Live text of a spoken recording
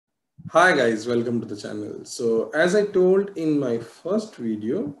Hi guys, welcome to the channel. So as I told in my first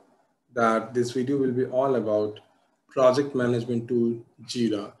video that this video will be all about project management tool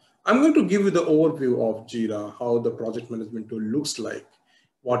Jira. I'm going to give you the overview of Jira, how the project management tool looks like,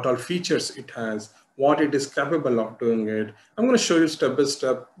 what all features it has, what it is capable of doing it. I'm going to show you step by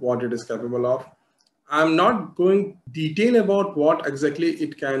step what it is capable of. I'm not going detail about what exactly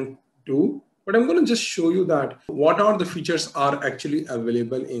it can do, but I'm going to just show you that what are the features are actually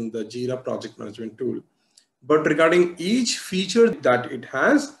available in the Jira project management tool. But regarding each feature that it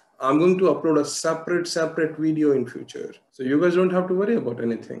has, I'm going to upload a separate video in future. So you guys don't have to worry about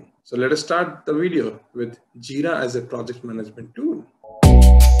anything. So let us start the video with Jira as a project management tool.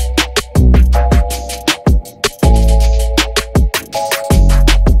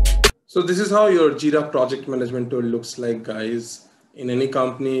 So this is how your Jira project management tool looks like, guys. In any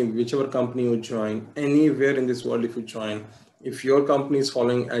company, whichever company you join, anywhere in this world if you join, if your company is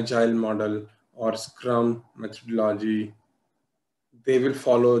following agile model or Scrum methodology, they will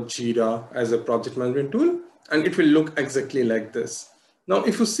follow Jira as a project management tool and it will look exactly like this. Now,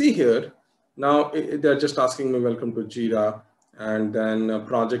 if you see here, now they're just asking me welcome to Jira, and then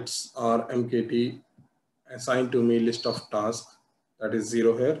projects are MKT assigned to me list of tasks, that is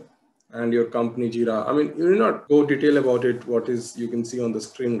 0 here, and your company Jira. I mean, you will not go detail about it, what is you can see on the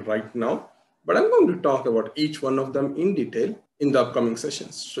screen right now, but I'm going to talk about each one of them in detail in the upcoming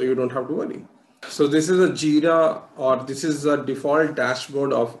sessions, so you don't have to worry. So this is a Jira, or this is a default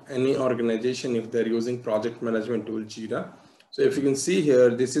dashboard of any organization if they're using project management tool Jira. So if you can see here,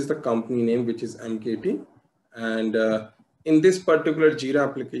 this is the company name, which is MKT. And in this particular Jira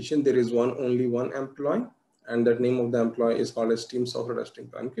application, there is only one employee, and the name of the employee is called as Team Software Testing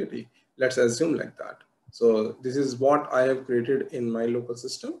by MKT. Let's assume like that. So this is what I have created in my local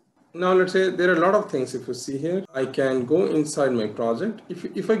system. Now let's say there are a lot of things. If you see here, I can go inside my project.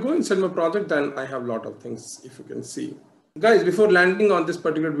 If I go inside my project, then I have a lot of things, if you can see. Guys, before landing on this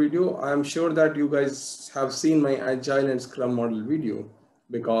particular video, I am sure that you guys have seen my Agile and Scrum model video,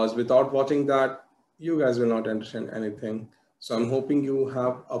 because without watching that, you guys will not understand anything. So I'm hoping you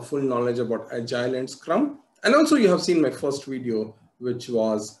have a full knowledge about Agile and Scrum. And also you have seen my first video, which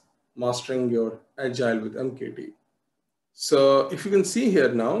was mastering your Agile with MKT. So if you can see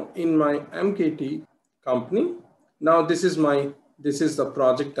here now in my MKT company, now this is the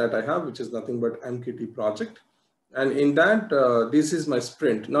project that I have, which is nothing but MKT project. And in that, this is my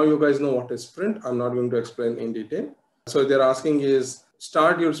sprint. Now you guys know what is sprint. I'm not going to explain in detail. So they're asking is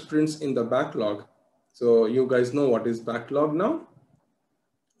start your sprints in the backlog. So you guys know what is backlog now.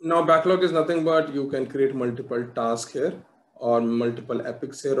 Now backlog is nothing but you can create multiple tasks here, or multiple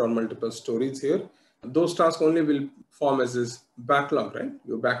epics here, or multiple stories here. Those tasks only will form as this backlog, right?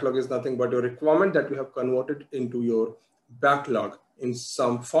 Your backlog is nothing but your requirement that you have converted into your backlog in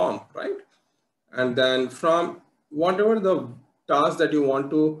some form, right? And then from whatever the task that you want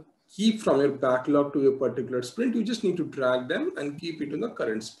to keep from your backlog to your particular sprint, you just need to drag them and keep it in the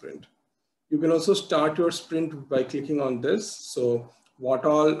current sprint. You can also start your sprint by clicking on this. So what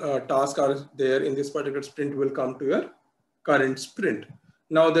all tasks are there in this particular sprint will come to your current sprint.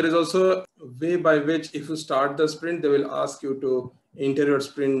 Now there is also a way by which if you start the sprint, they will ask you to enter your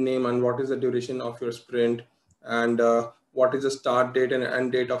sprint name and what is the duration of your sprint, and what is the start date and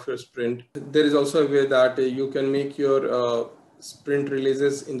end date of your sprint. There is also a way that you can make your sprint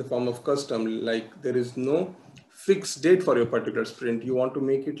releases in the form of custom, like there is no fixed date for your particular sprint. You want to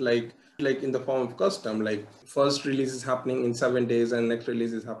make it like in the form of custom, like first release is happening in 7 days and next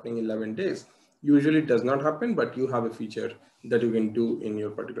release is happening in 11 days. Usually it does not happen, but you have a feature that you can do in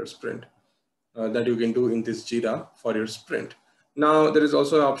your particular sprint, that you can do in this Jira for your sprint. Now there is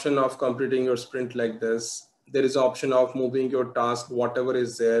also an option of completing your sprint like this. There is an option of moving your task, whatever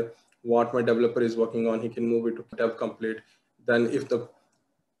is there, what my developer is working on, he can move it to dev complete. Then if the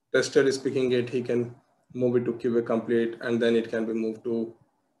tester is picking it, he can move it to QA complete, and then it can be moved to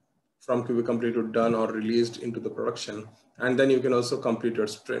from QA complete to done or released into the production. And then you can also complete your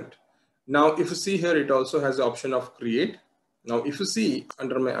sprint. Now, if you see here, it also has the option of create. Now, if you see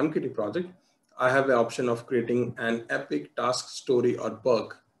under my MKT project, I have the option of creating an epic task, story, or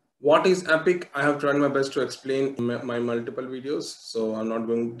bug. What is epic? I have tried my best to explain in my multiple videos, so I'm not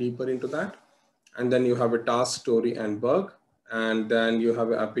going deeper into that. And then you have a task, story, and bug. And then you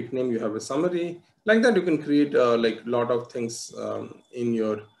have an epic name, you have a summary. Like that, you can create like a lot of things in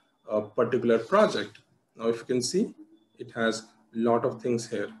your particular project. Now, if you can see, it has a lot of things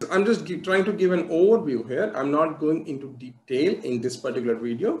here. I'm just trying to give an overview here. I'm not going into detail in this particular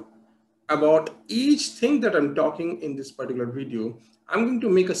video about each thing that I'm talking in this particular video. I'm going to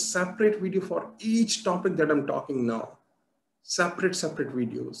make a separate video for each topic that I'm talking now. separate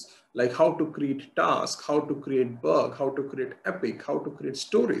videos, like how to create tasks, how to create bug, how to create epic, how to create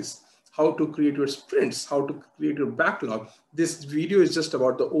stories, how to create your sprints, how to create your backlog. This video is just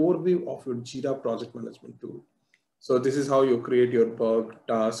about the overview of your Jira project management tool. So this is how you create your bug,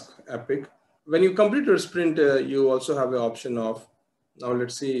 task, epic. When you complete your sprint, you also have the option of, now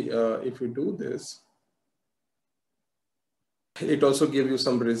let's see if you do this. It also gives you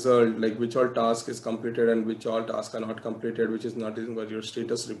some result, like which all task is completed and which all tasks are not completed, which is not in your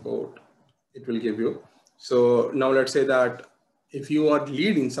status report. It will give you. So now let's say that if you are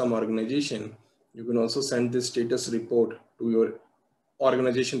leading some organization, you can also send this status report to your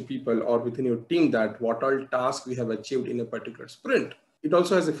organization people or within your team that what all tasks we have achieved in a particular sprint. It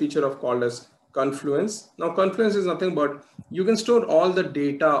also has a feature of called as Confluence. Now Confluence is nothing but you can store all the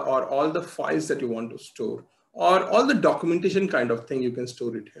data or all the files that you want to store, or all the documentation kind of thing. You can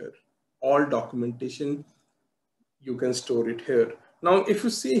store it here. All documentation, you can store it here. Now if you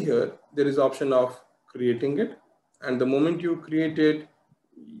see here, there is option of creating it, and the moment you create it,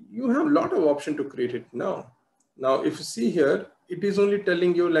 you have a lot of option to create it now. Now if you see here, it is only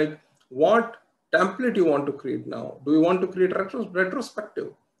telling you like what template you want to create now. Do you want to create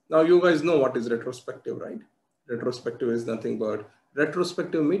retrospective? Now you guys know what is retrospective, right? Retrospective is nothing but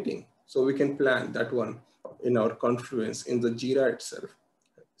retrospective meeting. So we can plan that one in our Confluence in the Jira itself.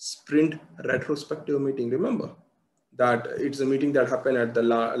 Sprint retrospective meeting. Remember that it's a meeting that happened at the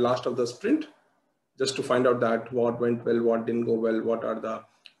last of the sprint, just to find out that what went well, what didn't go well, what are the,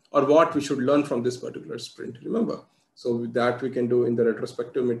 or what we should learn from this particular sprint. Remember, so with that we can do in the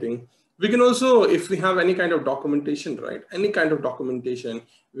retrospective meeting. We can also, if we have any kind of documentation, right? Any kind of documentation,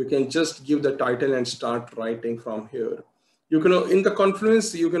 we can just give the title and start writing from here. You can, in the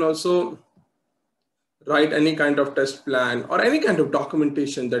Confluence, you can also write any kind of test plan or any kind of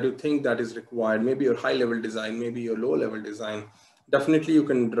documentation that you think that is required, maybe your high level design, maybe your low level design. Definitely you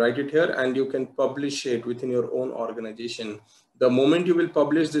can write it here and you can publish it within your own organization. The moment you will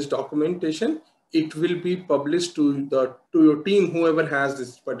publish this documentation, it will be published to your team, whoever has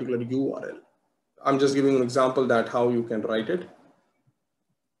this particular URL. I'm just giving an example that how you can write it.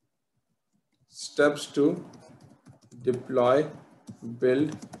 Steps to deploy,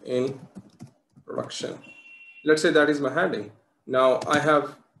 build in production. Let's say that is my heading. Now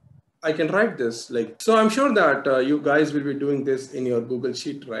I can write this like, so I'm sure that you guys will be doing this in your Google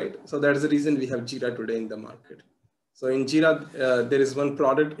Sheet, right? So that's the reason we have Jira today in the market. So in Jira, there is one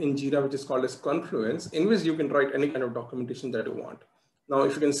product in Jira which is called as Confluence, in which you can write any kind of documentation that you want. Now,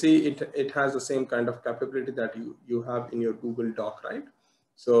 if you can see, it has the same kind of capability that you have in your Google Doc, right?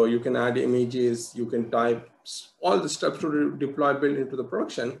 So you can add images, you can type all the steps to deploy, build into the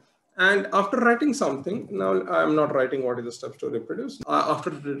production. And after writing something, now I'm not writing what is the steps to reproduce. After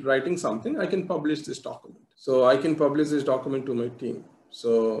writing something, I can publish this document. So I can publish this document to my team.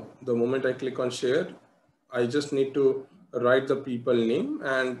 So the moment I click on share, I just need to write the people name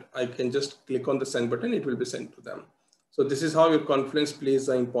and I can just click on the send button. It will be sent to them. So this is how your Confluence plays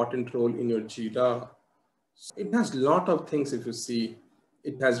an important role in your Jira. It has a lot of things. If you see,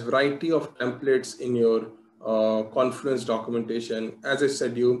 it has variety of templates in your Confluence documentation. As I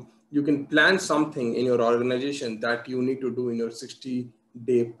said, you can plan something in your organization that you need to do in your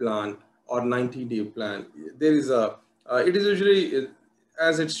 60-day plan or 90-day plan. There is it is usually,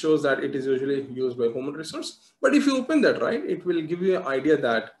 as it shows that it is usually used by human resource. But if you open that, right, it will give you an idea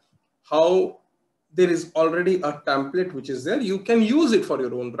that how there is already a template which is there. You can use it for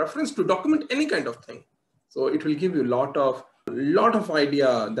your own reference to document any kind of thing. So it will give you a lot of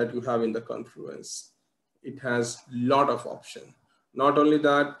idea that you have in the Confluence. It has a lot of option. Not only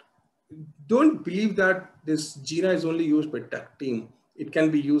that, don't believe that this Jira is only used by tech team. It can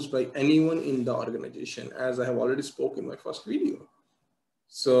be used by anyone in the organization, as I have already spoke in my first video.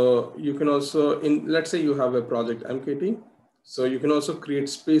 So you can also, let's say you have a project MKT. So you can also create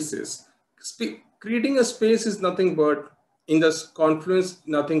spaces. Creating a space is nothing but, in this Confluence,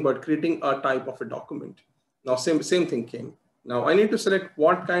 nothing but creating a type of a document. Now same thing came. Now I need to select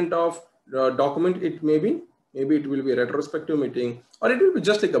what kind of document it may be. Maybe it will be a retrospective meeting, or it will be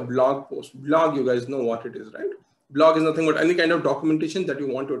just like a blog post. Blog, you guys know what it is, right? Blog is nothing but any kind of documentation that you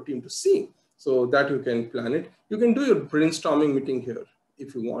want your team to see. So that you can plan it. You can do your brainstorming meeting here.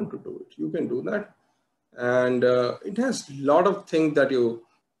 If you want to do it, you can do that. And it has a lot of things that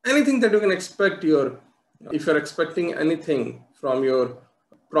anything that you can expect if you're expecting anything from your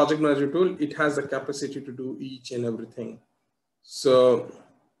project manager tool, it has the capacity to do each and everything. So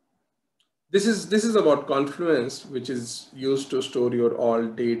this is about Confluence, which is used to store your all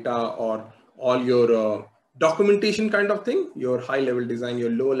data or all your documentation kind of thing, your high level design,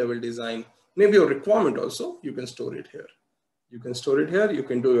 your low level design, maybe your requirement also, you can store it here. You can store it here. You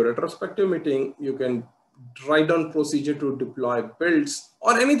can do your retrospective meeting. You can write down procedure to deploy builds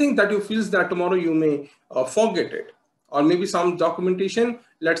or anything that you feel that tomorrow you may forget it. Or maybe some documentation.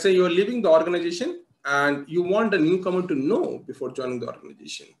 Let's say you're leaving the organization and you want a newcomer to know before joining the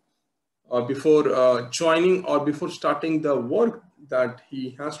organization, or before joining or before starting the work that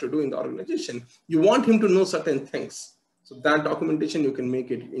he has to do in the organization. You want him to know certain things. So that documentation, you can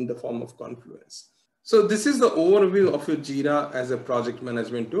make it in the form of Confluence. So this is the overview of your Jira as a project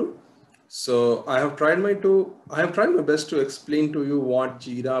management tool. So I have tried my best to explain to you what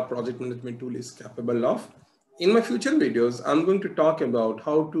Jira project management tool is capable of. In my future videos, I'm going to talk about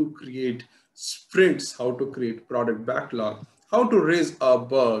how to create sprints, how to create product backlog, how to raise a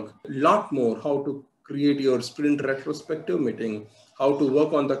bug, a lot more, how to create your sprint retrospective meeting, how to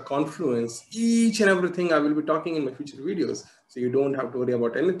work on the Confluence, each and everything I will be talking in my future videos. So you don't have to worry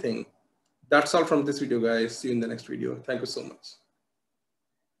about anything. That's all from this video, guys. See you in the next video. Thank you so much.